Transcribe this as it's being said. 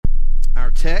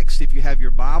text. If you have your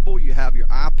Bible, you have your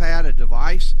iPad, a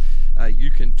device,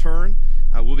 you can turn.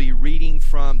 We'll be reading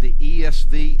from the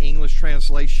ESV English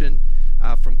translation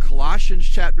from Colossians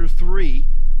chapter 3,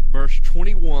 verse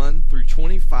 21 through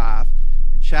 25,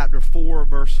 and chapter 4,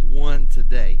 verse 1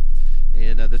 today.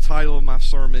 And the title of my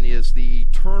sermon is The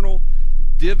Eternal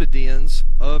Dividends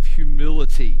of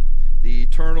Humility. The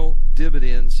Eternal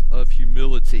Dividends of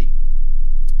Humility.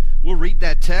 We'll read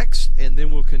that text and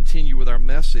then we'll continue with our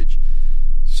message.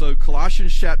 So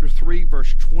Colossians chapter 3,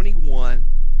 verse 21,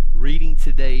 reading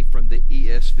today from the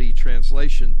ESV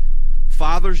translation.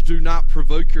 Fathers, do not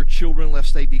provoke your children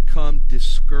lest they become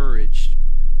discouraged.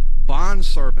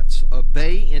 Bondservants,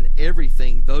 obey in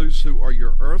everything those who are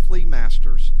your earthly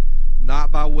masters,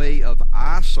 not by way of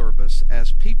eye service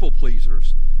as people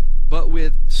pleasers, but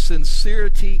with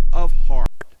sincerity of heart,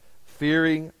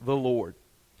 fearing the Lord.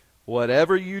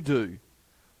 Whatever you do,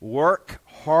 work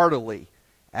heartily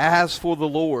as for the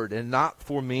Lord and not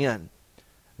for men,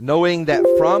 knowing that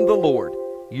from the Lord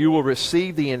you will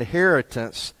receive the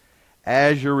inheritance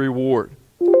as your reward.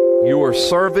 You are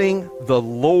serving the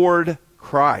Lord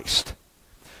Christ.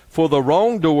 For the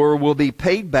wrongdoer will be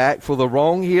paid back for the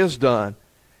wrong he has done,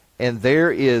 and there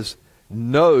is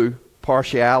no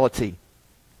partiality.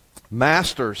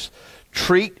 Masters,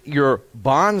 treat your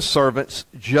bondservants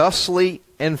justly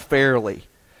and fairly,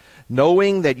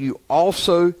 knowing that you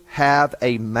also have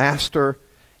a master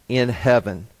in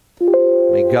heaven.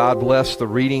 May God bless the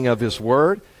reading of His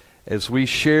Word as we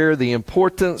share the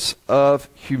importance of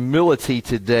humility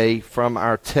today from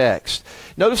our text.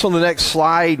 Notice on the next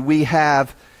slide we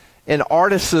have an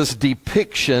artist's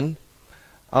depiction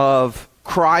of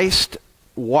Christ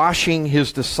washing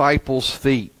His disciples'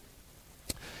 feet.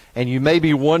 And you may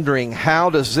be wondering, how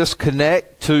does this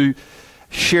connect to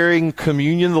sharing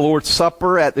communion, the Lord's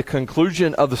Supper, at the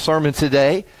conclusion of the sermon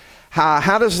today?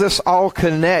 How does this all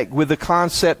connect with the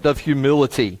concept of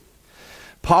humility?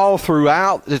 Paul,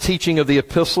 throughout the teaching of the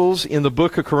epistles in the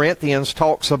book of Corinthians,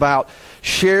 talks about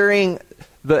sharing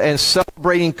and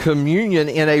celebrating communion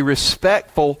in a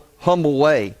respectful, humble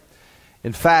way.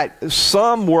 In fact,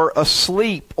 some were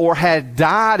asleep or had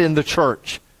died in the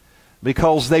church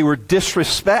because they were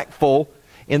disrespectful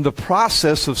in the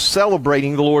process of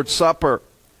celebrating the Lord's Supper.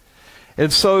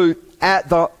 And so at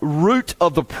the root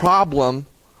of the problem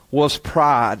was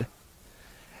pride.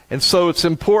 And so it's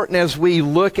important as we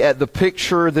look at the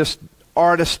picture, this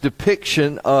artist's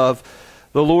depiction of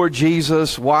the Lord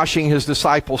Jesus washing His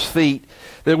disciples' feet,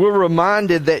 that we're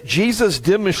reminded that Jesus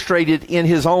demonstrated in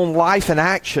His own life and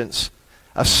actions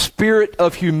a spirit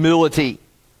of humility.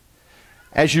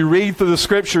 As you read through the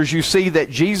Scriptures, you see that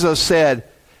Jesus said,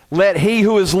 "Let he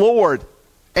who is Lord,"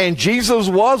 and Jesus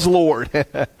was Lord.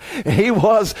 He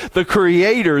was the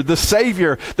Creator, the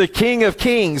Savior, the King of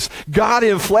Kings, God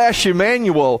in flesh,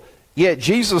 Emmanuel. Yet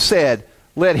Jesus said,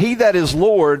 "Let he that is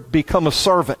Lord become a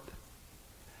servant."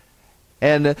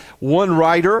 And one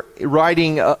writer,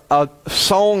 writing a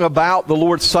song about the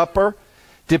Lord's Supper,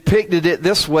 depicted it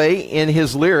this way in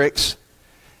his lyrics.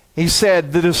 He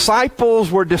said, the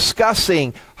disciples were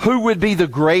discussing who would be the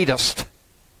greatest.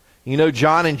 You know,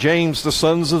 John and James, the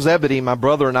sons of Zebedee, my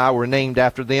brother and I were named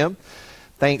after them,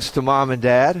 thanks to Mom and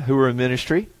Dad, who were in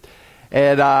ministry.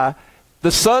 And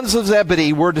the sons of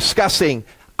Zebedee were discussing,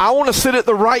 I want to sit at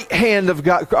the right hand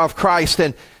of Christ,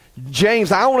 and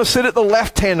James, I want to sit at the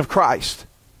left hand of Christ.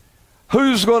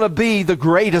 Who's going to be the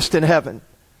greatest in heaven?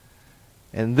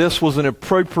 And this was an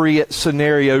appropriate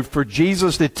scenario for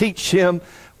Jesus to teach him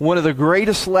one of the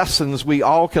greatest lessons we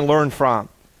all can learn from.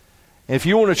 If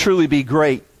you want to truly be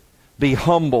great, be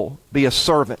humble, be a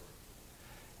servant.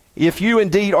 If you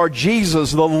indeed are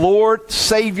Jesus, the Lord,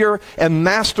 Savior, and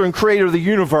Master and Creator of the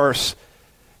universe,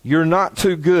 you're not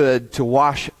too good to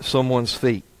wash someone's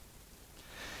feet.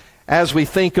 As we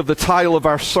think of the title of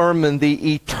our sermon,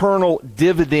 The Eternal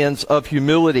Dividends of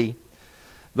Humility,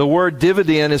 the word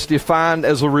dividend is defined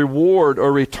as a reward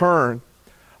or return,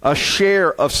 a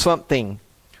share of something.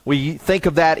 We think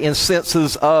of that in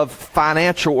senses of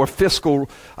financial or fiscal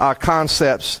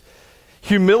concepts.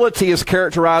 Humility is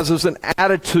characterized as an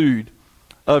attitude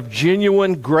of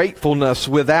genuine gratefulness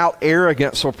without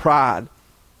arrogance or pride.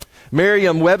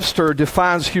 Merriam-Webster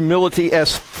defines humility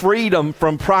as freedom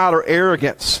from pride or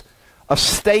arrogance, a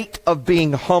state of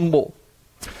being humble.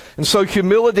 And so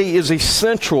humility is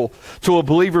essential to a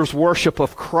believer's worship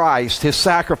of Christ, His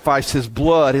sacrifice, His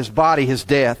blood, His body, His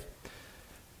death.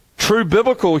 True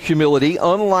biblical humility,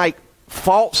 unlike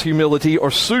false humility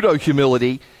or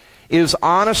pseudo-humility, is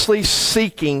honestly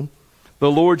seeking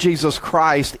the Lord Jesus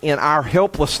Christ in our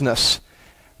helplessness,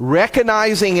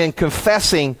 recognizing and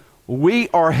confessing we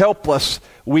are helpless,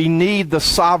 we need the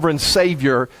sovereign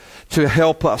Savior to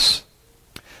help us.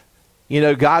 You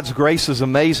know, God's grace is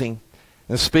amazing.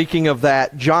 And speaking of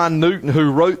that, John Newton,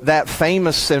 who wrote that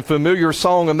famous and familiar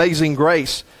song, Amazing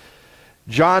Grace,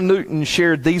 John Newton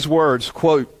shared these words,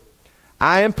 quote,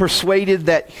 "I am persuaded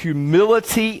that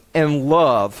humility and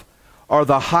love are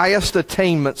the highest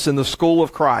attainments in the school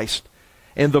of Christ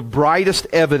and the brightest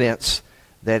evidence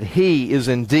that He is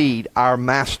indeed our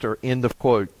Master," end of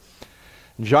quote.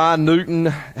 John Newton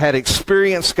had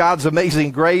experienced God's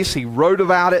amazing grace. He wrote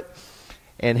about it,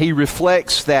 and he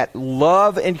reflects that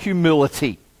love and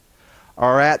humility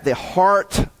are at the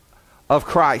heart of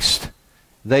Christ.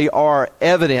 They are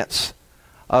evidence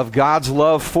of God's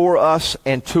love for us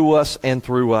and to us and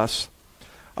through us.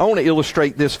 I want to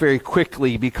illustrate this very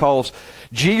quickly because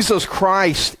Jesus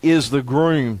Christ is the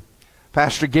groom.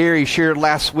 Pastor Gary shared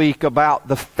last week about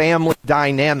the family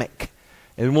dynamic.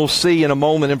 And we'll see in a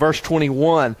moment in verse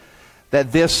 21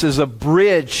 that this is a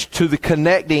bridge to the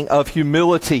connecting of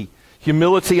humility.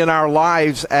 Humility in our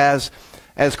lives as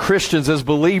Christians, as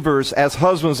believers, as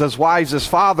husbands, as wives, as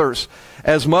fathers,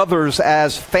 as mothers,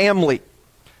 as family.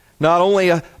 Not only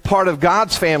a part of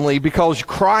God's family, because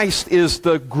Christ is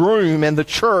the groom and the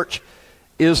church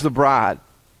is the bride.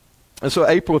 And so,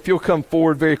 April, if you'll come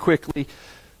forward very quickly.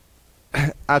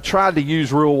 I tried to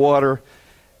use real water,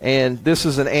 and this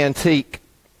is an antique.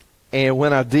 And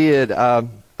when I did, I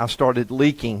started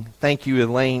leaking. Thank you,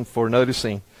 Elaine, for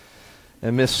noticing.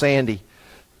 And Miss Sandy.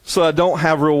 So I don't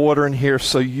have real water in here,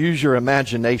 so use your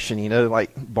imagination. You know,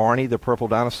 like Barney, the purple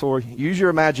dinosaur. Use your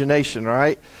imagination,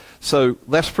 right? So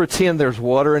let's pretend there's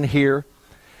water in here.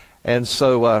 And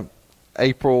so,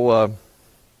 April,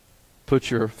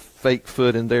 put your fake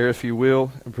foot in there, if you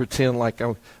will, and pretend like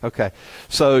I'm... Okay.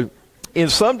 So in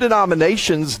some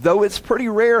denominations, though it's pretty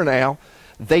rare now,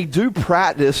 they do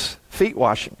practice feet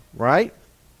washing, right?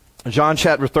 John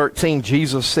chapter 13,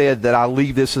 Jesus said that I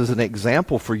leave this as an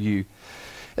example for you.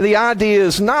 And the idea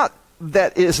is not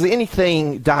that is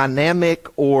anything dynamic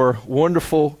or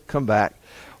wonderful. Come back.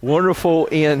 Wonderful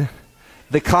in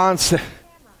the concept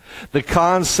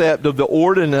of the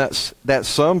ordinance that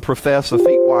some profess of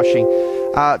feet washing.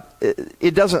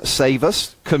 It doesn't save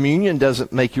us. Communion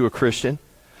doesn't make you a Christian.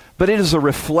 But it is a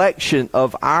reflection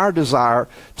of our desire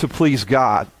to please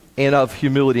God and of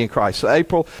humility in Christ. So,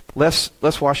 April, let's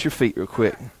wash your feet real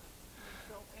quick.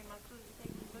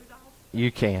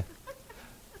 You can.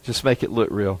 Just make it look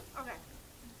real. Okay.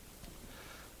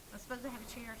 I'm supposed to have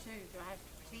a chair, too. Do I have to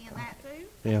pretend that, too?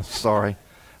 Yeah, sorry.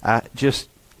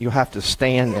 You'll have to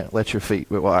stand and let your feet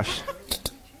be washed.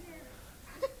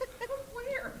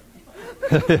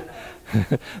 Where?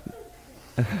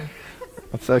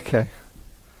 That's okay.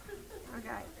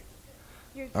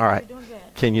 All right.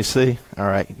 Can you see? All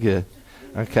right, good.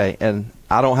 Okay, and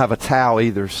I don't have a towel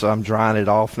either, so I'm drying it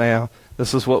off now.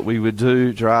 This is what we would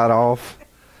do, dry it off.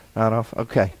 Right off.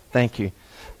 Okay, thank you.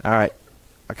 All right.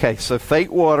 Okay, so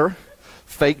fake water,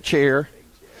 fake chair,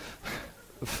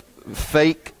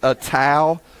 fake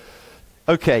towel.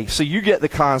 Okay, so you get the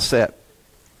concept.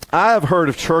 I have heard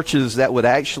of churches that would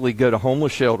actually go to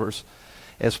homeless shelters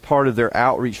as part of their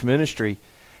outreach ministry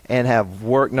and have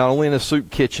worked not only in a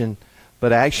soup kitchen,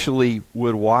 but actually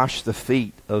would wash the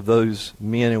feet of those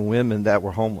men and women that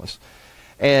were homeless.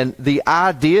 And the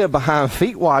idea behind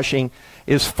feet washing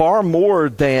is far more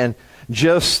than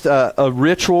just a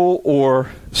ritual or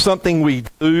something we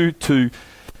do to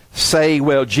say,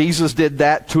 well, Jesus did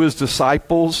that to his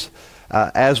disciples,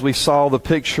 as we saw the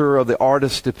picture of the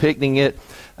artist depicting it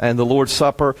and the Lord's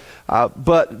Supper.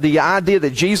 But the idea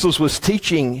that Jesus was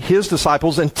teaching his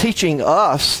disciples and teaching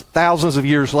us thousands of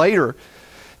years later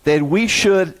that we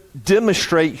should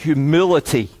demonstrate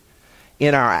humility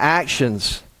in our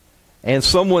actions. And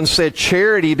someone said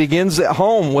charity begins at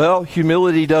home. Well,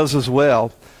 humility does as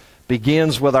well.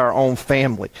 Begins with our own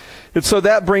family. And so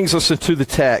that brings us into the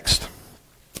text.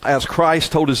 As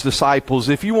Christ told his disciples,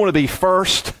 if you want to be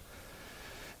first,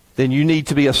 then you need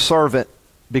to be a servant,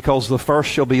 because the first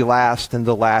shall be last and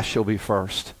the last shall be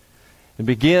first. It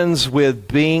begins with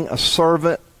being a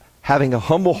servant, having a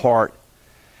humble heart,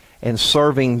 and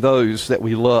serving those that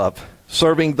we love.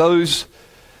 Serving those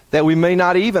that we may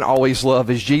not even always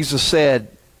love. As Jesus said,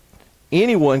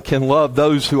 anyone can love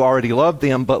those who already love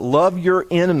them, but love your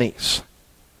enemies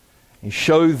and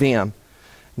show them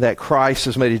that Christ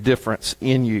has made a difference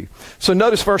in you. So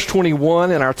notice verse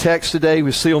 21 in our text today.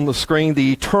 We see on the screen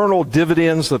the eternal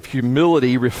dividends of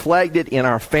humility reflected in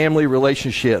our family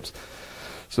relationships.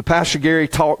 So Pastor Gary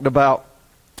talked about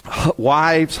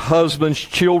wives, husbands,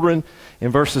 children in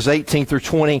verses 18 through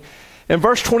 20. And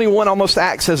verse 21 almost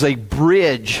acts as a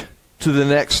bridge to the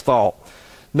next thought.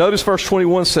 Notice verse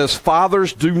 21 says,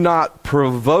 "Fathers, do not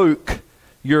provoke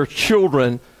your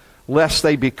children, lest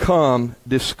they become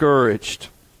discouraged."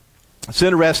 It's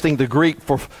interesting, the Greek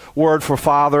word for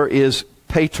father is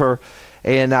pater,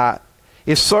 and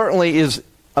it certainly is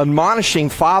admonishing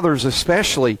fathers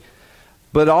especially,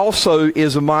 but also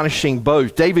is admonishing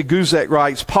both. David Guzik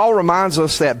writes, Paul reminds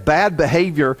us that bad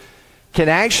behavior can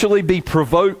actually be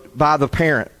provoked by the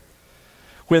parent.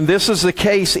 When this is the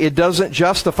case, it doesn't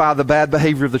justify the bad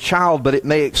behavior of the child, but it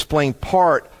may explain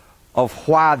part of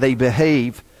why they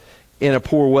behave in a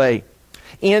poor way.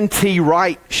 N.T.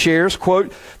 Wright shares,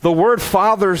 quote, "The word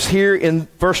fathers here in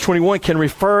verse 21 can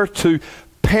refer to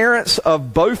parents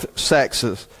of both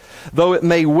sexes, though it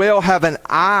may well have an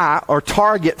eye or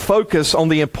target focus on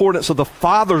the importance of the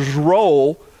father's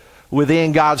role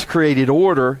within God's created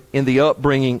order in the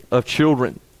upbringing of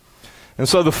children." And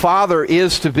so the father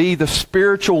is to be the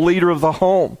spiritual leader of the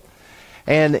home.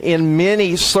 And in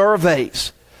many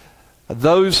surveys,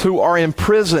 those who are in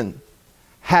prison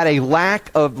had a lack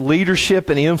of leadership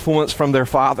and influence from their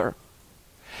father.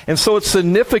 And so it's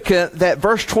significant that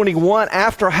verse 21,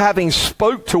 after having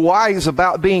spoke to wives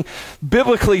about being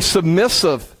biblically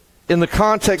submissive in the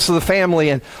context of the family,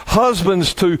 and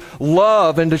husbands to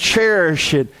love and to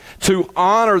cherish it, to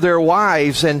honor their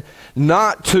wives and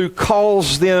not to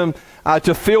cause them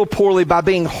to feel poorly by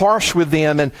being harsh with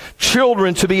them, and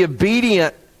children to be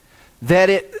obedient, that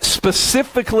it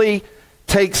specifically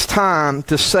takes time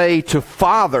to say to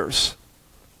fathers,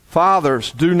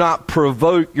 "Fathers, do not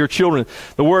provoke your children."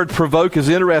 The word provoke is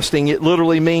interesting. It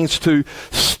literally means to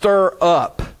stir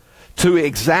up, to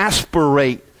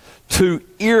exasperate, to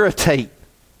irritate.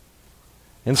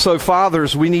 And so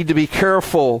fathers, we need to be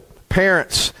careful.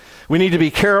 Parents, we need to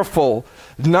be careful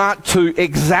not to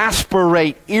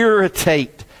exasperate,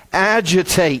 irritate,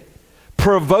 agitate,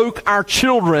 provoke our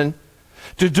children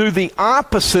to do the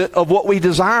opposite of what we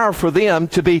desire for them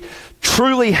to be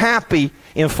truly happy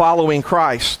in following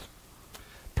Christ.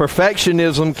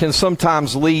 Perfectionism can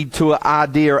sometimes lead to an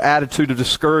idea or attitude of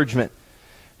discouragement,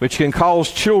 which can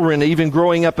cause children, even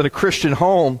growing up in a Christian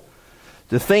home,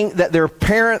 to think that their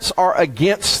parents are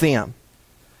against them,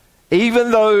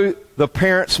 even though the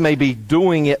parents may be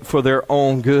doing it for their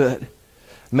own good.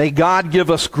 May God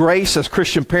give us grace as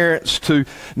Christian parents to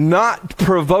not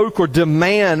provoke or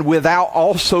demand without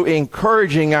also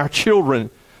encouraging our children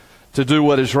to do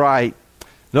what is right.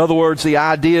 In other words, the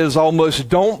idea is almost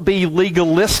don't be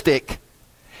legalistic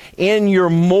in your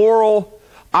moral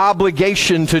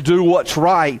obligation to do what's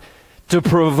right, to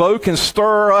provoke and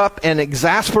stir up and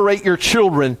exasperate your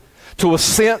children to a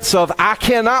sense of, I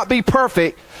cannot be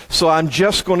perfect, so I'm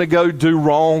just going to go do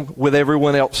wrong with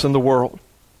everyone else in the world.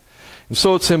 And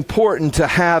so it's important to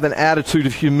have an attitude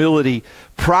of humility.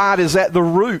 Pride is at the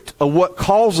root of what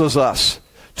causes us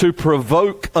to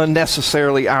provoke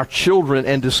unnecessarily our children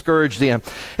and discourage them.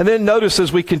 And then notice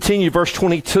as we continue, verse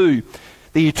 22,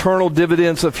 the eternal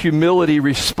dividends of humility,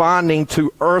 responding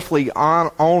to earthly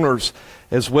honors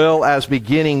as well as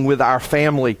beginning with our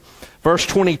family. Verse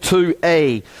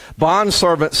 22a,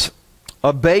 bondservants,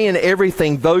 obey in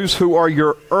everything those who are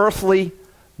your earthly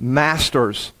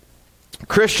masters.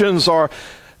 Christians are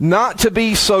not to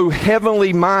be so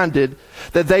heavenly minded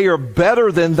that they are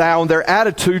better than thou in their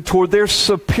attitude toward their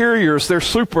superiors, their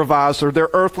supervisor, their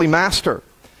earthly master.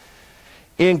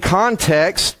 In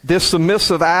context, this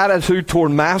submissive attitude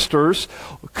toward masters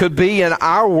could be in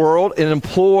our world an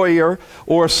employer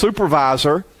or a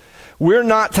supervisor. We're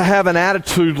not to have an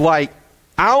attitude like,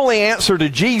 I only answer to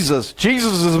Jesus.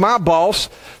 Jesus is my boss,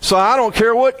 so I don't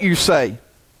care what you say.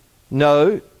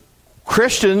 No,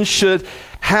 Christians should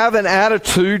have an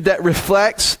attitude that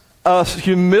reflects a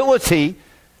humility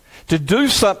to do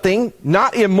something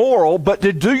not immoral, but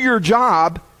to do your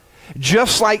job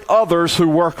just like others who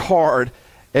work hard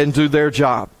and do their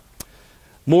job.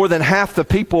 More than half the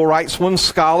people, writes one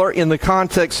scholar, in the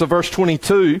context of verse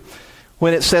 22,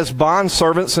 when it says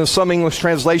bondservants, in some English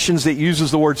translations it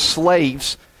uses the word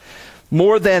slaves.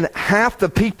 More than half the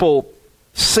people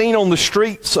seen on the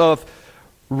streets of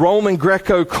Roman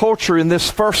Greco culture in this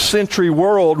first century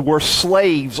world were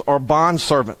slaves or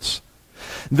bondservants.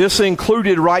 This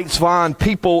included, writes Vaughan,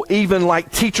 people even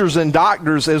like teachers and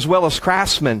doctors as well as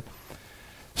craftsmen.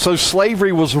 So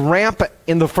slavery was rampant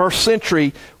in the first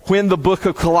century when the book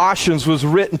of Colossians was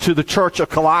written to the church of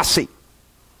Colossae.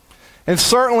 And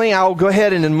certainly I'll go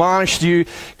ahead and admonish you,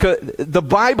 the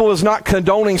Bible is not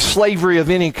condoning slavery of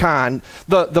any kind.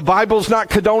 The Bible is not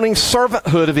condoning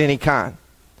servanthood of any kind.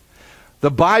 The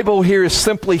Bible here is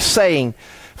simply saying,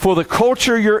 for the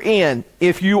culture you're in,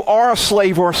 if you are a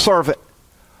slave or a servant,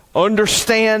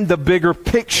 understand the bigger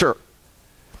picture.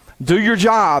 Do your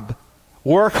job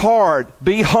Work hard.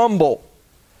 Be humble.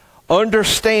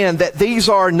 Understand that these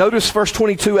are, notice verse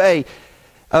 22a,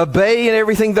 obey in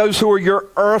everything those who are your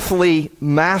earthly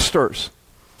masters.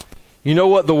 You know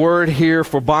what the word here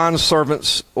for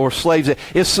bondservants or slaves is?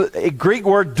 It's a Greek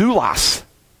word doulos.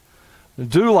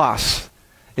 Doulos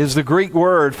is the Greek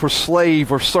word for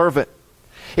slave or servant.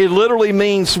 It literally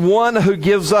means one who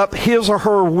gives up his or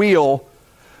her will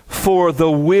for the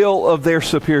will of their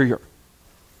superior.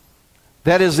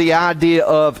 That is the idea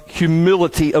of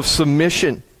humility, of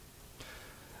submission.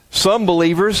 Some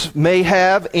believers may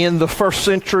have, in the first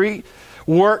century,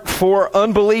 worked for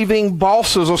unbelieving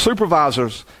bosses or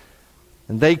supervisors.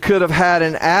 And they could have had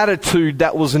an attitude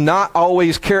that was not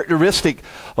always characteristic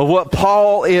of what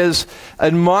Paul is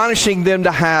admonishing them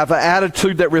to have, an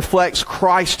attitude that reflects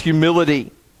Christ's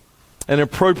humility and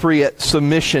appropriate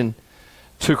submission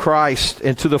to Christ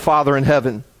and to the Father in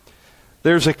heaven.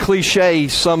 There's a cliche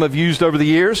some have used over the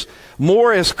years: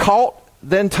 more is caught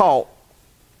than taught.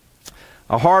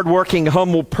 A hardworking,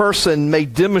 humble person may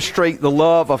demonstrate the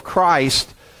love of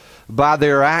Christ by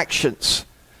their actions.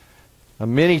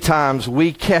 Many times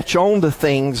we catch on to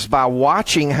things by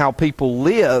watching how people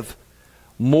live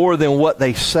more than what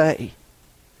they say.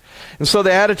 And so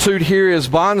the attitude here is,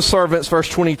 bondservants, verse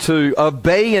 22,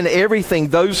 obey in everything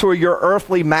those who are your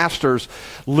earthly masters,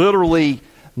 literally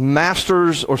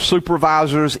masters or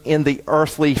supervisors in the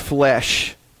earthly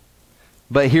flesh.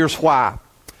 But here's why.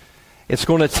 It's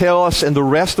going to tell us in the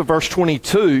rest of verse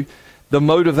 22 the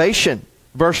motivation.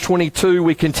 Verse 22,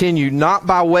 we continue, not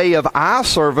by way of eye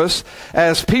service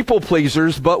as people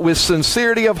pleasers, but with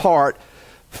sincerity of heart,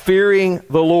 fearing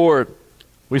the Lord.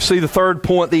 We see the third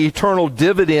point, the eternal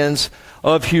dividends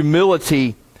of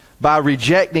humility by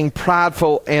rejecting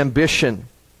prideful ambition.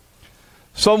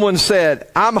 Someone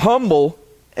said, I'm humble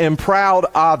and proud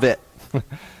of it.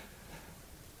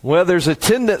 Well, there's a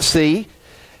tendency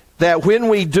that when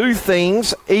we do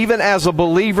things, even as a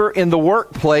believer in the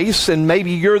workplace, and maybe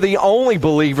you're the only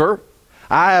believer,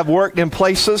 I have worked in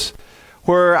places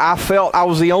where I felt I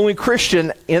was the only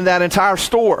Christian in that entire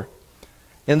store,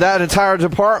 in that entire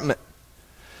department.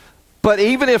 But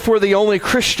even if we're the only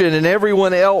Christian and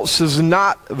everyone else is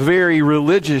not very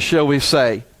religious, shall we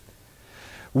say,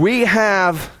 we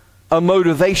have a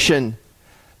motivation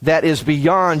that is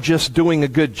beyond just doing a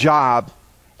good job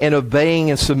and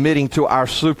obeying and submitting to our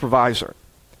supervisor.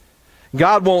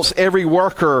 God wants every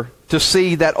worker to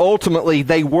see that ultimately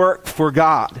they work for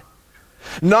God.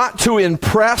 Not to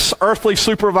impress earthly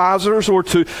supervisors or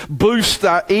to boost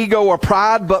our ego or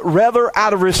pride, but rather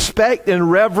out of respect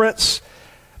and reverence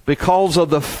because of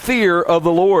the fear of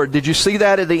the Lord. Did you see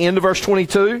that at the end of verse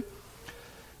 22?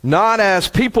 Not as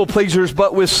people pleasers,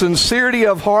 but with sincerity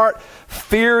of heart,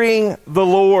 fearing the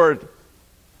Lord.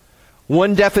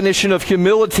 One definition of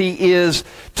humility is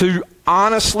to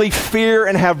honestly fear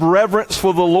and have reverence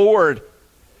for the Lord.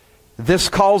 This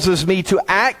causes me to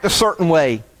act a certain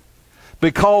way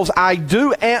because I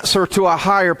do answer to a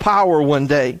higher power one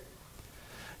day.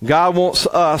 God wants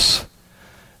us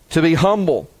to be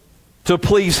humble, to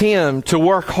please Him, to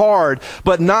work hard,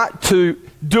 but not to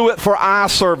do it for eye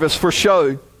service, for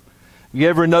show. You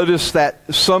ever notice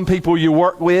that some people you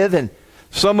work with, and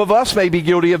some of us may be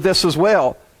guilty of this as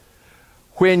well,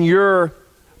 when your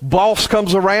boss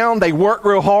comes around, they work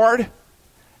real hard,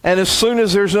 and as soon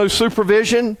as there's no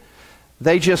supervision,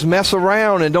 they just mess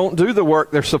around and don't do the work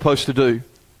they're supposed to do.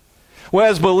 Well,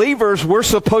 as believers, we're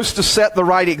supposed to set the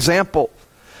right example.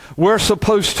 We're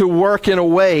supposed to work in a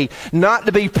way not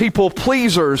to be people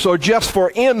pleasers or just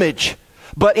for image,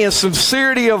 but in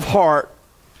sincerity of heart.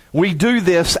 We do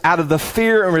this out of the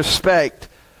fear and respect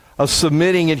of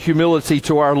submitting in humility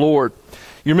to our Lord.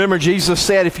 You remember Jesus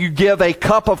said, if you give a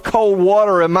cup of cold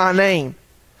water in my name,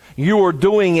 you are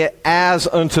doing it as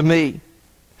unto me.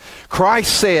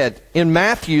 Christ said in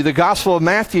Matthew, the Gospel of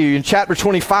Matthew, in chapter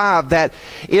 25, that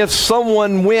if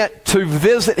someone went to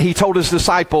visit, he told his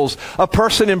disciples, a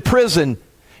person in prison,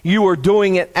 you are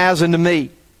doing it as unto me.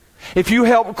 If you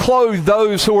help clothe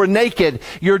those who are naked,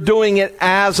 you're doing it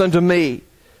as unto me.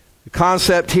 The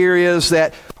concept here is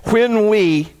that when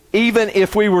we, even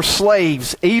if we were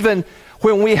slaves, even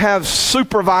when we have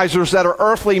supervisors that are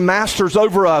earthly masters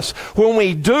over us, when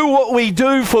we do what we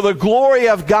do for the glory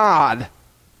of God,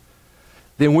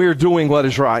 then we're doing what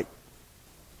is right.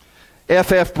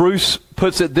 F.F. Bruce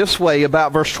puts it this way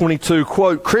about verse 22,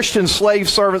 quote, Christian slave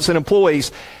servants and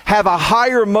employees have a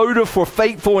higher motive for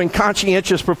faithful and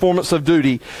conscientious performance of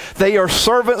duty. They are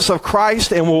servants of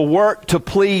Christ and will work to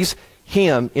please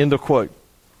Him, end of quote.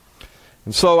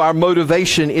 And so our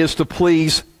motivation is to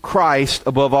please Christ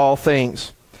above all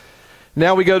things.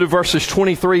 Now we go to verses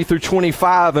 23 through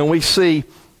 25, and we see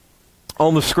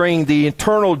on the screen, the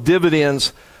eternal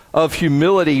dividends of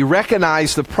humility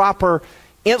recognize the proper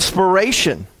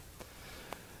inspiration.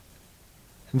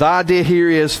 The idea here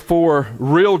is for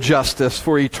real justice,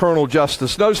 for eternal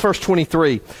justice. Notice verse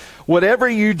 23. Whatever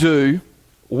you do,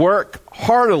 work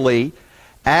heartily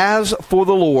as for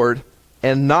the Lord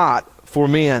and not for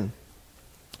men.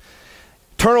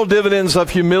 Eternal dividends of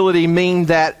humility mean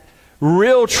that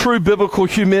real, true biblical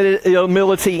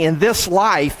humility in this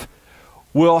life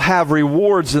will have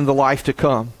rewards in the life to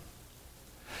come.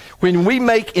 When we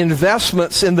make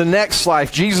investments in the next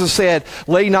life, Jesus said,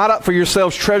 lay not up for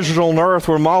yourselves treasures on earth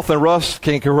where moth and rust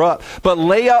can corrupt, but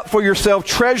lay up for yourself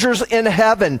treasures in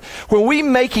heaven. When we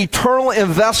make eternal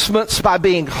investments by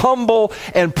being humble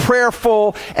and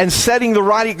prayerful and setting the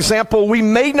right example, we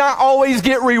may not always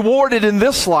get rewarded in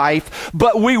this life,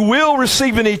 but we will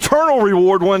receive an eternal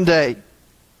reward one day.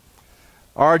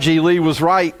 R.G. Lee was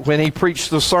right when he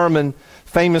preached the sermon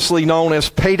famously known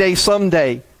as Payday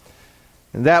Someday.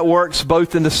 And that works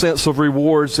both in the sense of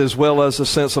rewards as well as the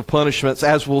sense of punishments,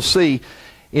 as we'll see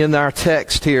in our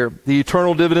text here. The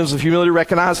eternal dividends of humility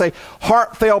recognize a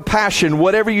heartfelt passion.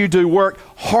 Whatever you do, work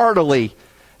heartily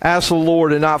as the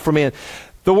Lord and not for men.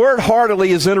 The word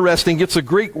heartily is interesting. It's a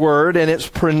Greek word, and it's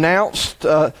pronounced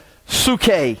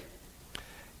suke.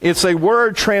 It's a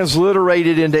word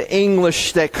transliterated into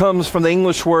English that comes from the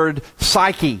English word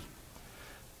psyche.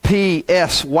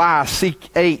 P-S-Y-C-H-E.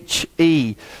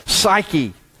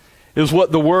 Psyche is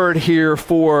what the word here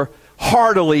for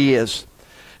heartily is.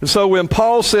 And so when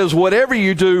Paul says, whatever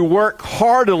you do, work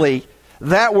heartily,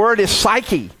 that word is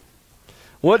psyche.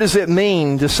 What does it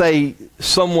mean to say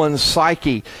someone's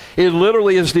psyche? It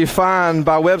literally is defined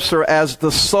by Webster as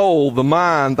the soul, the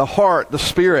mind, the heart, the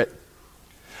spirit.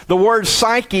 The word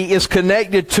psyche is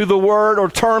connected to the word or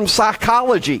term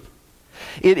psychology.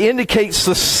 It indicates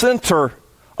the center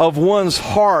of one's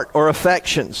heart or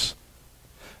affections.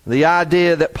 The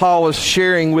idea that Paul is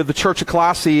sharing with the church of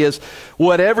Colossae is,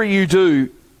 whatever you do,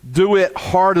 do it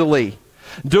heartily.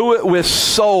 Do it with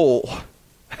soul.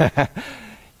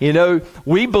 You know,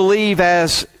 we believe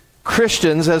as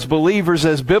Christians, as believers,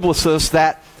 as biblicists,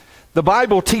 that the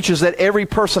Bible teaches that every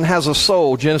person has a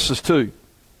soul, Genesis 2.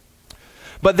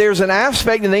 But there's an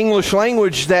aspect in the English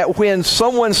language that when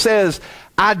someone says,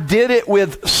 I did it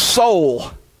with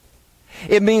soul,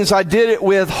 it means I did it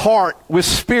with heart, with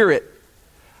spirit.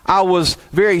 I was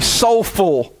very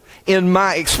soulful in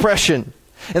my expression.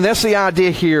 And that's the idea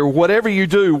here. Whatever you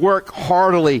do, work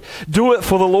heartily. Do it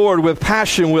for the Lord with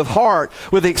passion, with heart,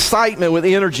 with excitement, with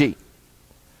energy.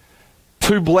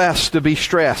 Too blessed to be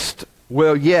stressed.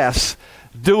 Well, yes,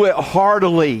 do it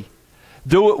heartily.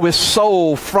 Do it with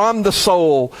soul, from the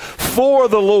soul, for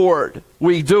the Lord.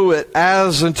 We do it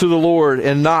as unto the Lord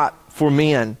and not for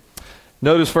men.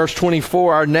 Notice verse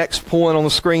 24, our next point on the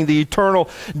screen. The eternal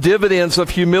dividends of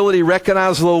humility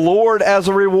recognize the Lord as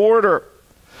a rewarder.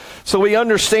 So we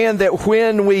understand that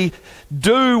when we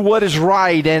do what is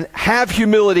right and have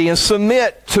humility and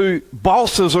submit to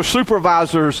bosses or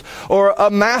supervisors or a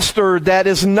master that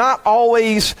is not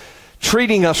always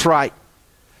treating us right,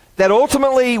 that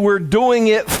ultimately we're doing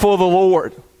it for the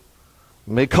Lord.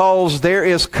 Because there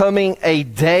is coming a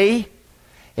day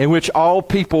in which all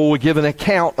people will give an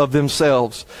account of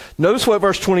themselves. Notice what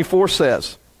verse 24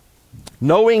 says.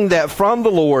 Knowing that from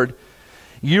the Lord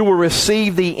you will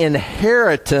receive the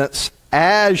inheritance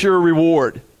as your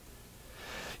reward.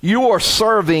 You are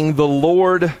serving the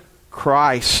Lord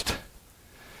Christ.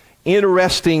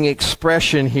 Interesting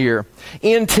expression here.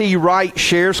 N.T. Wright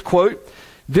shares, quote,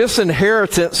 this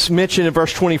inheritance mentioned in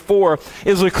verse 24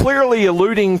 is clearly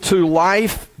alluding to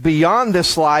life beyond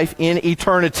this life in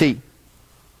eternity.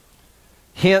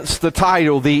 Hence the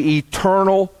title, The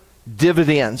Eternal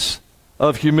Dividends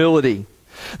of Humility.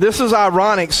 This is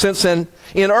ironic since in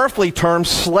earthly terms,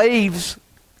 slaves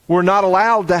were not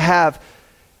allowed to have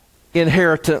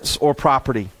inheritance or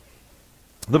property.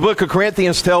 The book of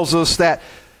Corinthians tells us that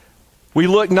we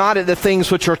look not at the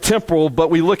things which are temporal, but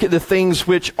we look at the things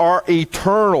which are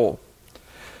eternal.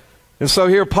 And so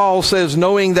here Paul says,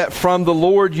 knowing that from the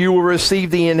Lord you will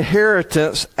receive the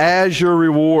inheritance as your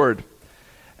reward.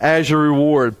 As your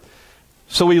reward.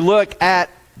 So we look at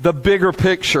the bigger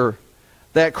picture,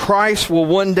 that Christ will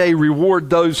one day reward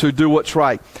those who do what's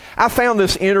right. I found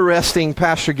this interesting,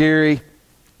 Pastor Gary.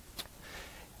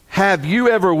 Have you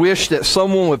ever wished that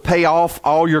someone would pay off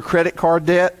all your credit card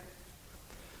debt?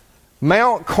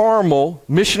 Mount Carmel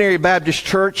Missionary Baptist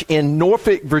Church in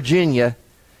Norfolk, Virginia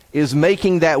is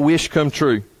making that wish come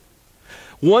true.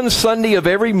 One Sunday of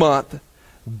every month,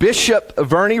 Bishop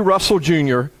Vernie Russell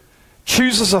Jr.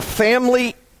 chooses a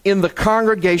family in the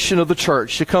congregation of the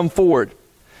church to come forward.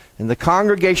 And the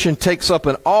congregation takes up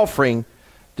an offering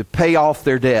to pay off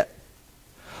their debt.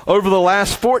 Over the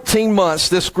last 14 months,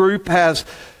 this group has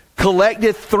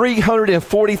collected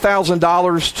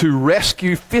 $340,000 to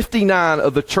rescue 59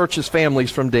 of the church's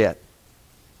families from debt.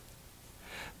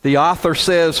 The author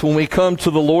says, when we come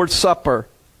to the Lord's Supper,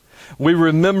 we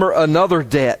remember another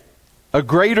debt, a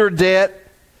greater debt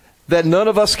that none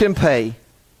of us can pay.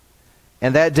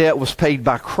 And that debt was paid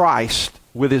by Christ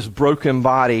with his broken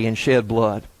body and shed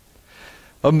blood.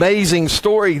 Amazing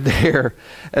story there,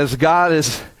 as God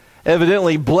has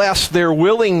evidently blessed their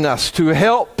willingness to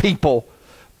help people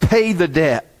pay the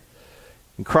debt.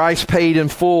 And Christ paid in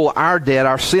full our debt,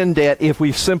 our sin debt, if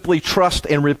we simply trust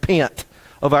and repent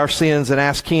of our sins and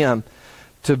ask him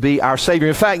to be our Savior.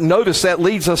 In fact, notice that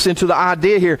leads us into the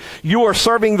idea here. You are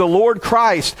serving the Lord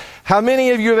Christ. How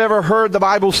many of you have ever heard the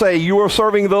Bible say, you are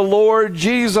serving the Lord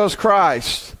Jesus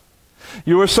Christ?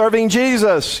 You are serving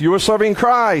Jesus. You are serving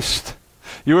Christ.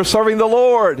 You are serving the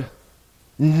Lord.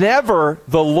 Never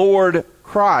the Lord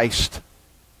Christ.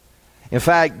 In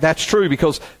fact, that's true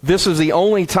because this is the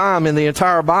only time in the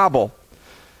entire Bible.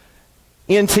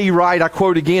 N.T. Wright, I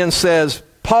quote again, says,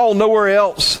 Paul nowhere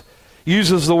else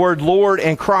uses the word Lord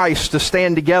and Christ to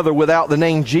stand together without the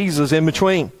name Jesus in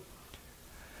between.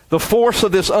 The force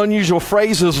of this unusual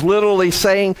phrase is literally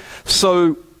saying,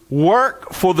 so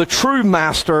work for the true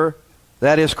master,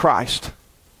 that is Christ.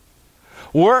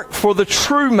 Work for the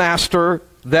true master,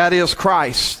 that is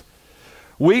Christ.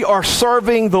 We are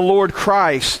serving the Lord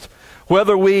Christ,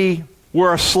 whether we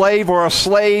were a slave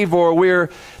or we're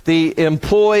the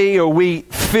employee, or we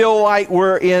feel like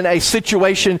we're in a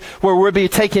situation where we're being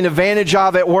taken advantage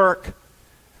of at work.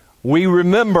 We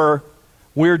remember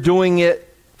we're doing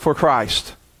it for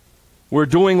Christ. We're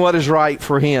doing what is right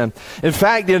for him. In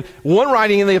fact, in one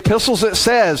writing in the epistles it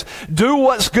says, do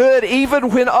what's good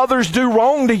even when others do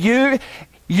wrong to you.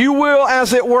 You will,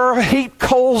 as it were, heap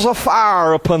coals of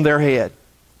fire upon their head.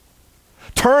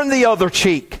 Turn the other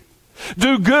cheek.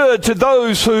 Do good to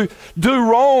those who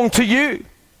do wrong to you.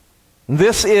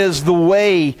 This is the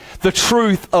way, the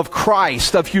truth of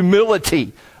Christ, of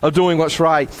humility, of doing what's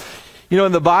right. You know,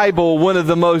 in the Bible, one of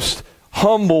the most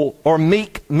humble or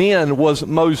meek men was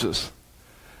Moses.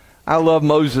 I love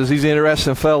Moses. He's an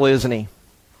interesting fellow, isn't he?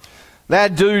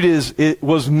 That dude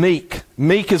was meek.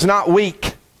 Meek is not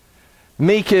weak.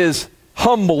 Meek is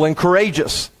humble and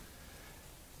courageous.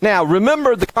 Now,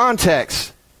 remember the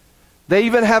context. They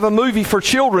even have a movie for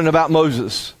children about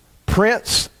Moses,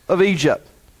 Prince of Egypt.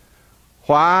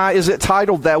 Why is it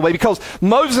titled that way? Because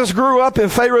Moses grew up in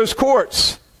Pharaoh's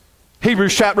courts,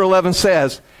 Hebrews chapter 11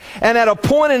 says. And at a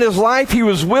point in his life, he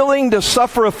was willing to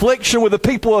suffer affliction with the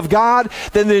people of God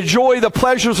than to enjoy the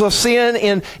pleasures of sin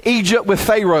in Egypt with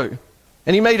Pharaoh.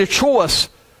 And he made a choice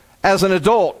as an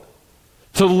adult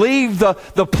to leave the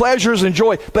pleasures and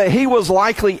joy. But he was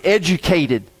likely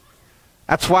educated.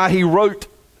 That's why he wrote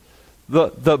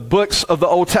the books of the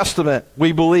Old Testament,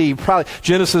 we believe. Probably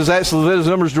Genesis, Exodus, Leviticus,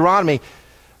 Numbers, Deuteronomy.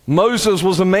 Moses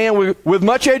was a man with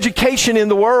much education in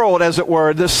the world, as it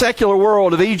were, the secular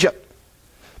world of Egypt.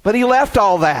 But he left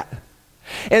all that.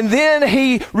 And then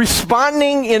he,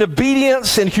 responding in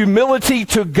obedience and humility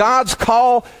to God's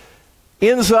call,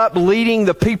 ends up leading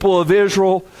the people of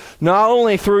Israel not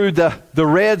only through the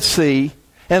Red Sea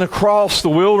and across the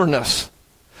wilderness,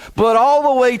 but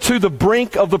all the way to the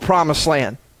brink of the Promised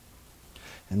Land.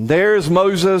 And there's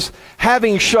Moses,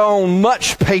 having shown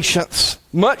much patience,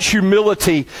 much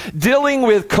humility, dealing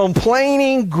with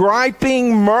complaining,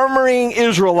 griping, murmuring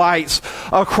Israelites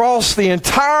across the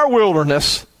entire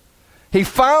wilderness. He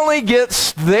finally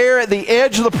gets there at the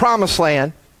edge of the Promised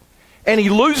Land, and he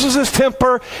loses his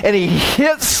temper, and he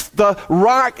hits the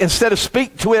rock instead of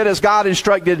speak to it as God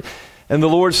instructed. And the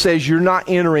Lord says, you're not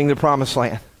entering the Promised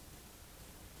Land.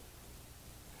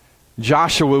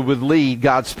 Joshua would lead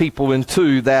God's people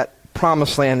into that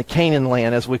Promised Land, the Canaan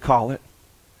land, as we call it.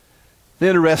 It's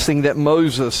interesting that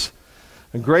Moses,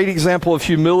 a great example of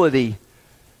humility,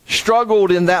 struggled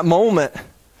in that moment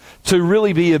to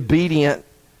really be obedient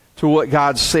to what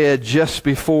God said just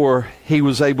before he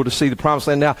was able to see the Promised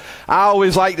Land. Now, I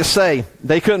always like to say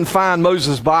they couldn't find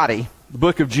Moses' body. The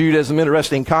book of Jude has some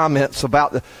interesting comments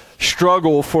about the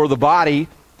struggle for the body.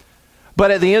 But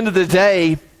at the end of the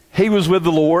day, he was with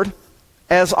the Lord,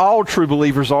 as all true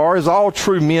believers are, as all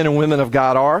true men and women of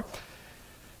God are.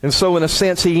 And so in a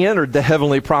sense, he entered the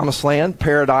heavenly Promised Land,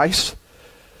 paradise.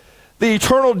 The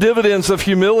eternal dividends of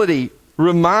humility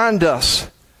remind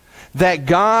us that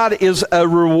God is a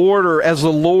rewarder as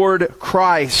the Lord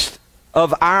Christ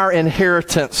of our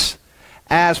inheritance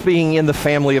as being in the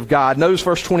family of God. Notice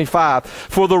verse 25.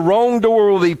 For the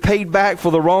wrongdoer will be paid back for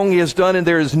the wrong he has done, and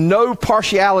there is no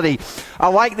partiality. I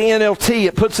like the NLT.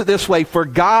 It puts it this way. For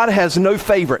God has no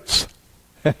favorites.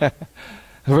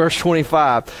 Verse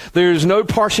 25. There is no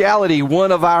partiality.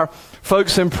 One of our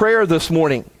folks in prayer this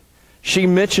morning, she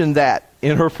mentioned that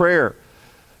in her prayer.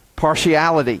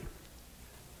 Partiality.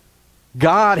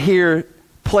 God here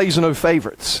plays no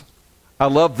favorites. I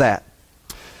love that.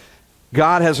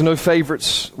 God has no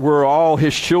favorites. We're all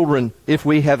His children if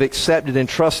we have accepted and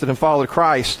trusted and followed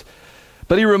Christ.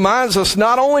 But He reminds us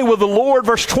not only will the Lord,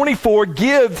 verse 24,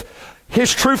 give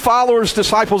His true followers,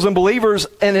 disciples, and believers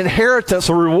an inheritance,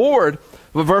 a reward,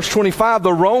 but verse 25,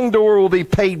 the wrongdoer will be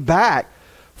paid back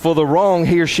for the wrong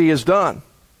he or she has done.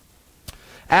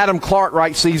 Adam Clark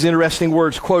writes these interesting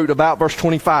words, quote, about verse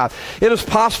 25. It is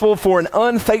possible for an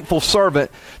unfaithful servant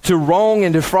to wrong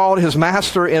and defraud his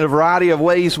master in a variety of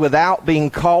ways without being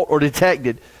caught or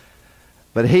detected.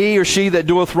 But he or she that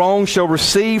doeth wrong shall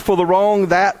receive for the wrong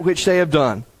that which they have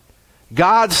done.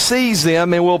 God sees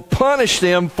them and will punish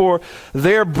them for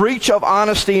their breach of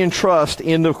honesty and trust,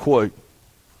 end of quote.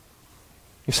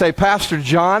 You say, Pastor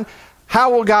John,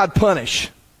 how will God punish?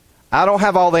 I don't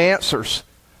have all the answers.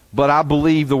 But I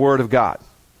believe the Word of God.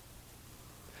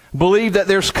 Believe that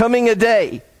there's coming a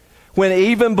day when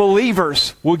even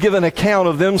believers will give an account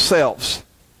of themselves.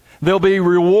 They'll be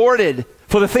rewarded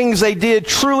for the things they did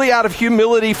truly out of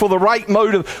humility for the right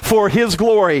motive for His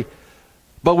glory.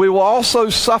 But we will also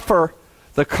suffer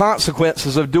the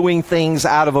consequences of doing things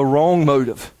out of a wrong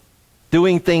motive,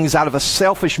 doing things out of a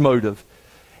selfish motive,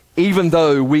 even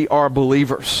though we are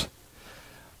believers.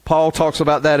 Paul talks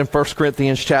about that in 1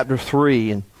 Corinthians chapter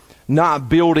 3, and not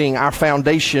building our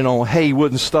foundation on hay,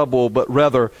 wood, and stubble, but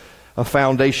rather a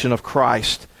foundation of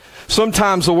Christ.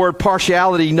 Sometimes the word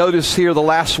partiality, notice here the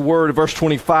last word of verse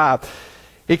 25,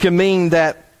 it can mean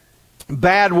that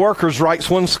bad workers, writes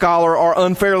one scholar, are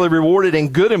unfairly rewarded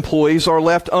and good employees are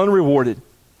left unrewarded.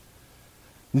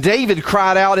 David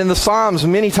cried out in the Psalms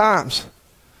many times,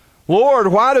 Lord,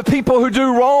 why do people who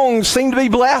do wrong seem to be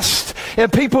blessed,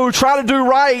 and people who try to do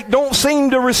right don't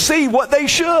seem to receive what they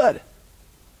should?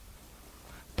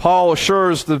 Paul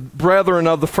assures the brethren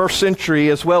of the first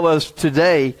century as well as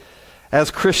today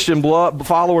as Christian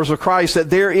followers of Christ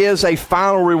that there is a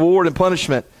final reward and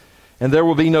punishment, and there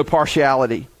will be no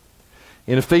partiality.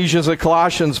 In Ephesians and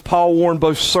Colossians, Paul warned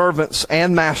both servants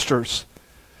and masters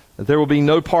that there will be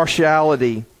no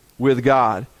partiality with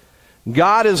God.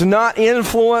 God is not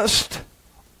influenced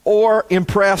or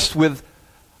impressed with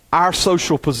our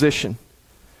social position.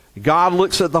 God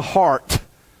looks at the heart,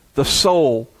 the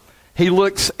soul. He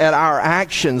looks at our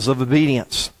actions of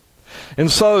obedience. And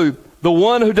so, the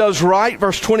one who does right,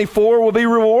 verse 24, will be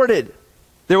rewarded.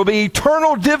 There will be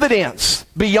eternal dividends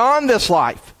beyond this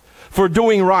life for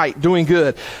doing right, doing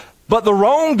good. But the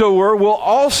wrongdoer will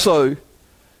also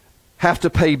have to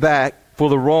pay back for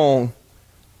the wrong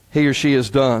he or she has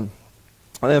done.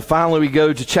 And then finally we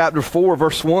go to chapter 4,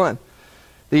 verse 1.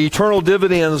 The eternal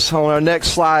dividends, on our next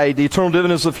slide, the eternal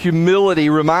dividends of humility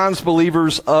reminds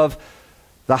believers of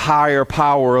the higher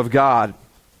power of God.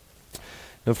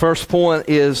 The first point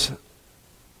is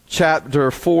chapter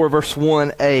 4, verse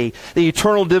 1a. The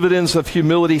eternal dividends of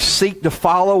humility seek to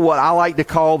follow what I like to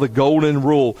call the golden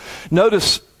rule.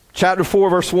 Notice chapter 4,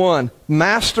 verse 1.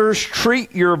 Masters,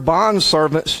 treat your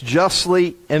bondservants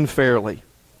justly and fairly,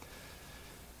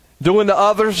 doing to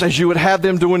others as you would have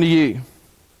them doing to you.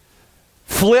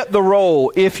 Flip the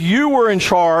role. If you were in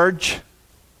charge,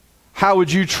 how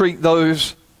would you treat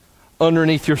those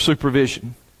underneath your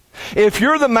supervision? If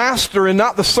you're the master and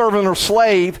not the servant or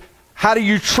slave, how do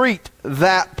you treat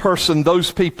that person,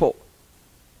 those people?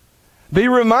 Be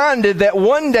reminded that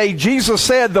one day Jesus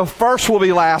said the first will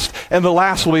be last and the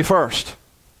last will be first.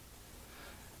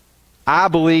 I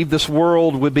believe this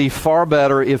world would be far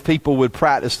better if people would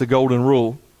practice the golden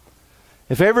rule.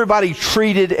 If everybody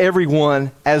treated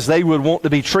everyone as they would want to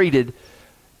be treated,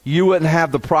 you wouldn't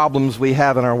have the problems we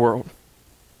have in our world.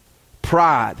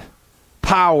 Pride,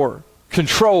 power,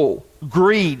 control,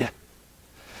 greed.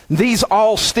 These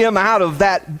all stem out of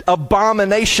that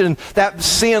abomination, that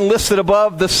sin listed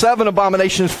above. The 7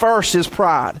 abominations. First is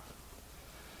pride.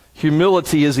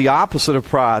 Humility is the opposite of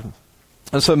pride.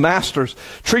 And so, masters,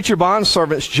 treat your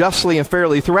bondservants justly and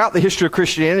fairly. Throughout the history of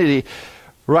Christianity,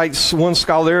 writes one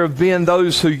scholar, there have been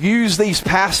those who use these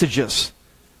passages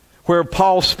where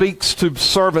Paul speaks to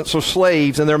servants or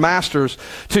slaves and their masters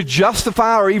to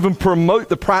justify or even promote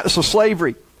the practice of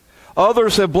slavery.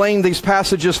 Others have blamed these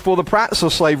passages for the practice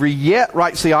of slavery. Yet,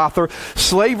 writes the author,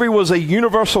 slavery was a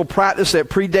universal practice that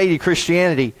predated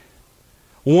Christianity.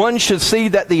 one should see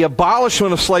that the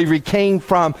abolishment of slavery came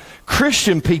from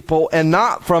Christian people and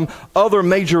not from other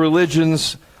major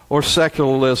religions or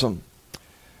secularism.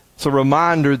 It's a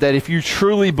reminder that if you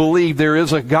truly believe there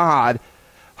is a God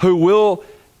who will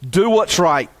do what's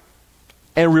right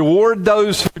and reward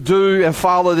those who do and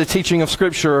follow the teaching of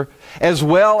Scripture, as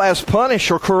well as punish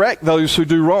or correct those who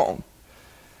do wrong,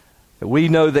 that we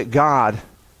know that God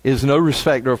is no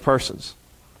respecter of persons,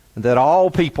 and that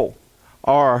all people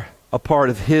are a part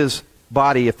of His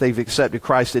body if they've accepted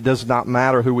Christ. It does not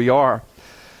matter who we are.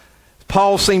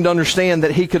 Paul seemed to understand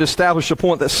that he could establish a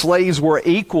point that slaves were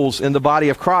equals in the body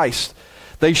of Christ.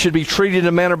 They should be treated in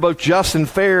a manner both just and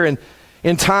fair, and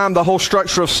in time the whole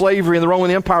structure of slavery in the Roman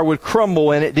Empire would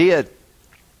crumble, and it did.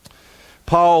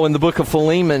 Paul, in the book of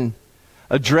Philemon,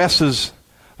 addresses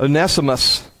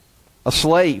Onesimus, a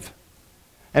slave,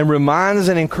 and reminds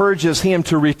and encourages him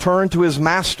to return to his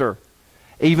master,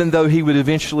 even though he would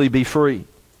eventually be free.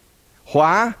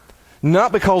 Why?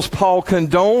 Not because Paul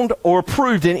condoned or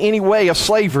approved in any way of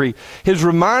slavery. His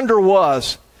reminder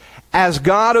was, as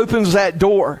God opens that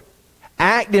door,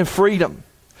 act in freedom.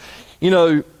 You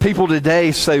know, people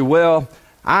today say, well,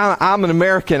 I'm an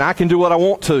American. I can do what I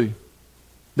want to.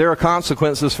 There are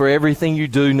consequences for everything you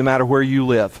do, no matter where you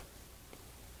live.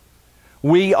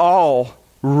 We all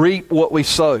reap what we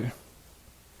sow.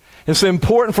 It's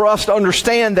important for us to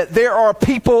understand that there are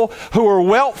people who are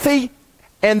wealthy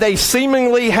and they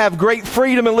seemingly have great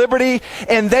freedom and liberty,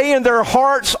 and they in their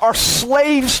hearts are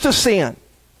slaves to sin.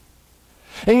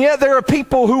 And yet there are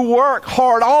people who work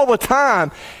hard all the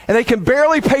time, and they can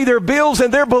barely pay their bills,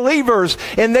 and they're believers,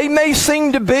 and they may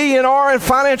seem to be and are in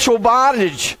financial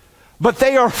bondage, but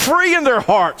they are free in their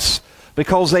hearts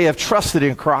because they have trusted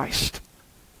in Christ.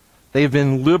 They have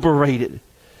been liberated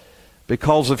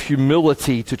because of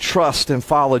humility to trust and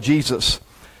follow Jesus.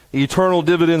 The eternal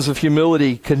dividends of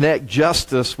humility connect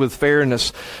justice with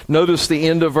fairness. Notice the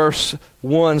end of verse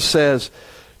 1 says,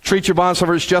 treat your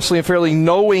bondservants justly and fairly,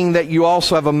 knowing that you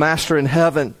also have a master in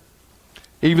heaven.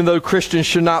 Even though Christians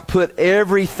should not put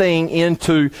everything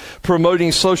into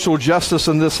promoting social justice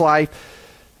in this life,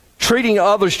 treating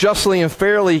others justly and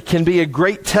fairly can be a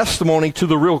great testimony to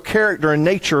the real character and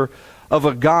nature of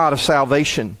a God of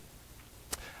salvation.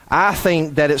 I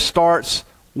think that it starts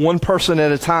one person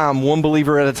at a time, one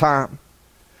believer at a time.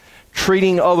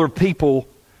 Treating other people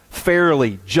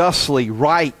fairly, justly,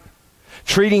 right.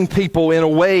 Treating people in a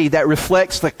way that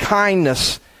reflects the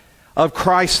kindness of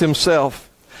Christ Himself.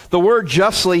 The word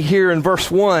justly here in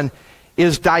verse 1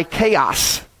 is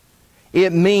dikaios.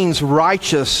 It means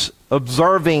righteous,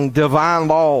 observing divine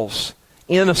laws,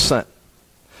 innocent.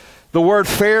 The word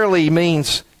fairly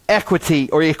means equity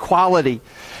or equality.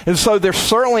 And so there's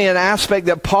certainly an aspect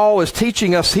that Paul is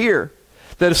teaching us here,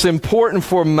 that it's important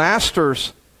for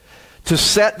masters to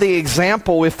set the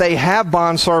example if they have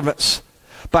bondservants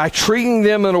by treating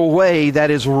them in a way that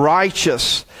is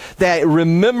righteous, that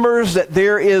remembers that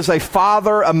there is a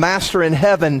Father, a Master in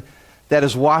heaven that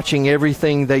is watching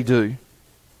everything they do,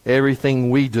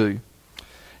 everything we do.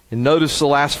 And notice the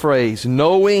last phrase,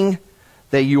 knowing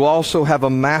that you also have a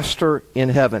Master in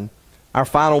heaven. Our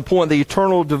final point, the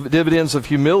eternal dividends of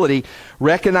humility,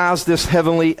 recognize this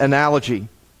heavenly analogy.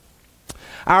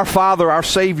 Our Father, our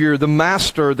Savior, the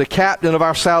Master, the Captain of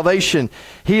our salvation,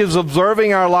 He is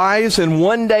observing our lives, and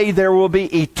one day there will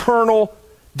be eternal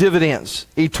dividends,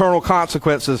 eternal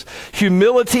consequences.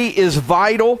 Humility is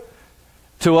vital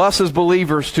to us as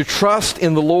believers, to trust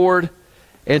in the Lord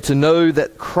and to know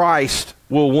that Christ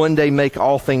will one day make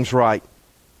all things right.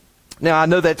 Now, I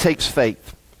know that takes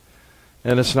faith,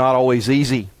 and it's not always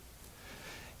easy.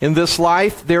 In this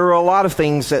life, there are a lot of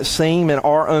things that seem and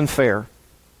are unfair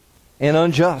and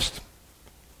unjust.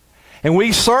 And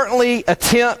we certainly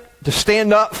attempt to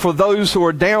stand up for those who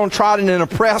are downtrodden and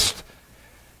oppressed.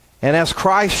 And as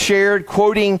Christ shared,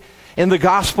 quoting in the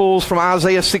Gospels from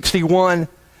Isaiah 61,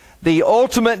 the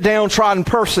ultimate downtrodden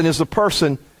person is the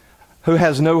person who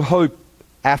has no hope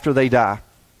after they die.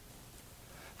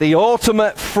 The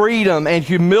ultimate freedom and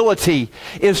humility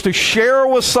is to share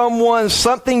with someone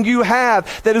something you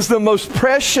have that is the most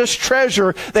precious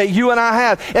treasure that you and I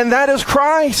have, and that is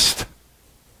Christ.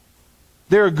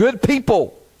 There are good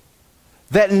people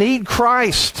that need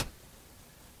Christ.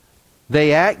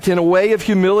 They act in a way of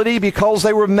humility because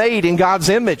they were made in God's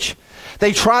image.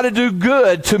 They try to do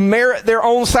good to merit their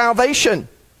own salvation.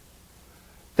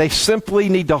 They simply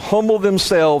need to humble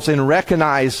themselves and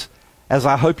recognize, as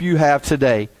I hope you have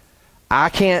today, I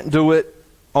can't do it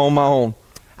on my own.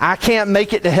 I can't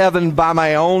make it to heaven by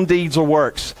my own deeds or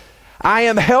works. I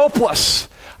am helpless.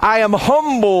 I am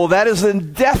humble. That is the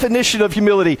definition of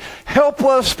humility.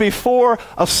 Helpless before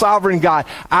a sovereign God.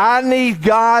 I need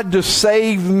God to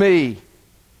save me.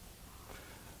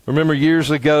 Remember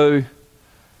years ago,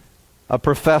 a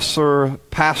professor,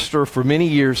 pastor for many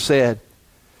years said,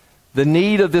 the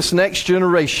need of this next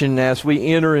generation as we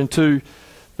enter into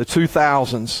the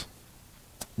 2000s,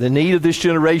 the need of this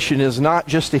generation is not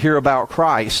just to hear about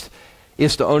Christ,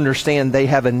 it's to understand they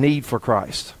have a need for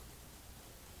Christ.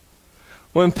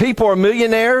 When people are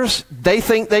millionaires, they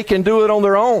think they can do it on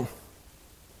their own.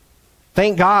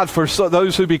 Thank God for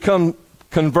those who become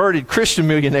converted Christian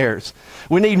millionaires.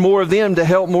 We need more of them to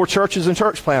help more churches and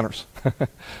church planters.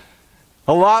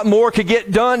 A lot more could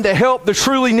get done to help the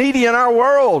truly needy in our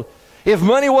world if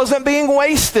money wasn't being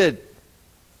wasted.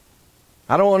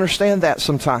 I don't understand that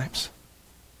sometimes.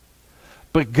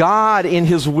 But God in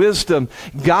His wisdom,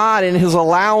 God in His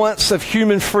allowance of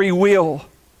human free will,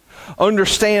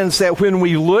 understands that when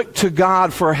we look to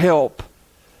God for help,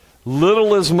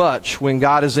 little is much when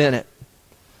God is in it.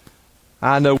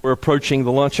 I know we're approaching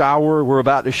the lunch hour. We're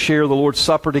about to share the Lord's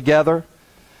Supper together.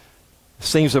 It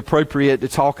seems appropriate to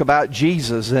talk about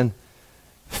Jesus and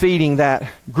feeding that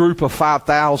group of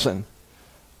 5,000.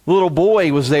 Little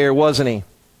boy was there, wasn't he?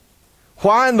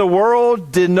 Why in the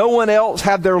world did no one else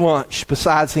have their lunch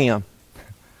besides him?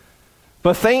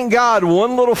 But thank God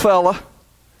one little fella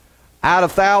out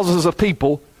of thousands of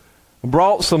people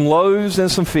brought some loaves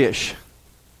and some fish.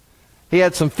 He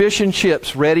had some fish and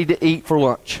chips ready to eat for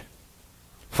lunch.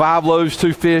 5 loaves,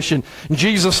 2 fish. And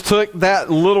Jesus took that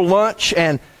little lunch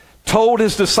and told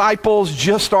His disciples,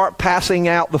 just start passing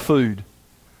out the food.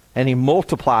 And He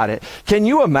multiplied it. Can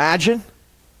you imagine?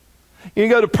 You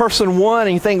go to person 1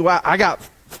 and you think, well, I got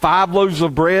 5 loaves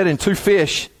of bread and 2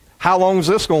 fish. How long is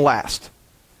this going to last?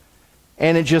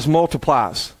 And it just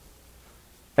multiplies.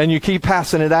 And you keep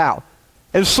passing it out.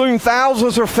 And soon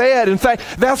thousands are fed. In fact,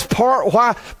 that's part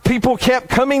why people kept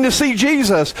coming to see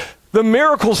Jesus. The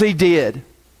miracles He did.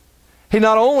 He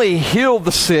not only healed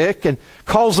the sick and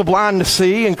caused the blind to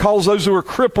see and caused those who were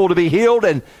crippled to be healed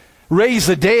and raised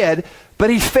the dead, but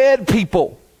He fed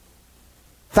people.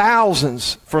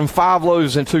 Thousands from 5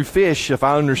 loaves and 2 fish, if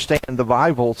I understand the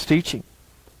Bible's teaching.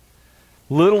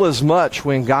 Little is much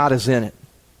when God is in it.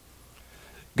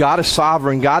 God is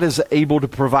sovereign. God is able to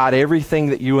provide everything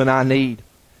that you and I need.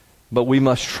 But we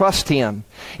must trust Him.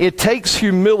 It takes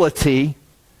humility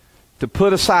to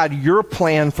put aside your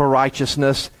plan for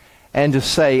righteousness and to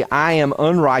say, I am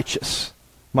unrighteous.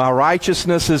 My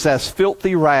righteousness is as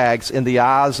filthy rags in the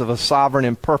eyes of a sovereign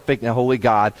and perfect and holy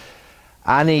God.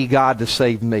 I need God to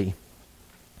save me.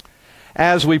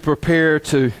 As we prepare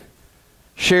to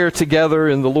share together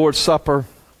in the Lord's Supper,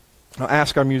 I'll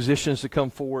ask our musicians to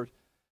come forward.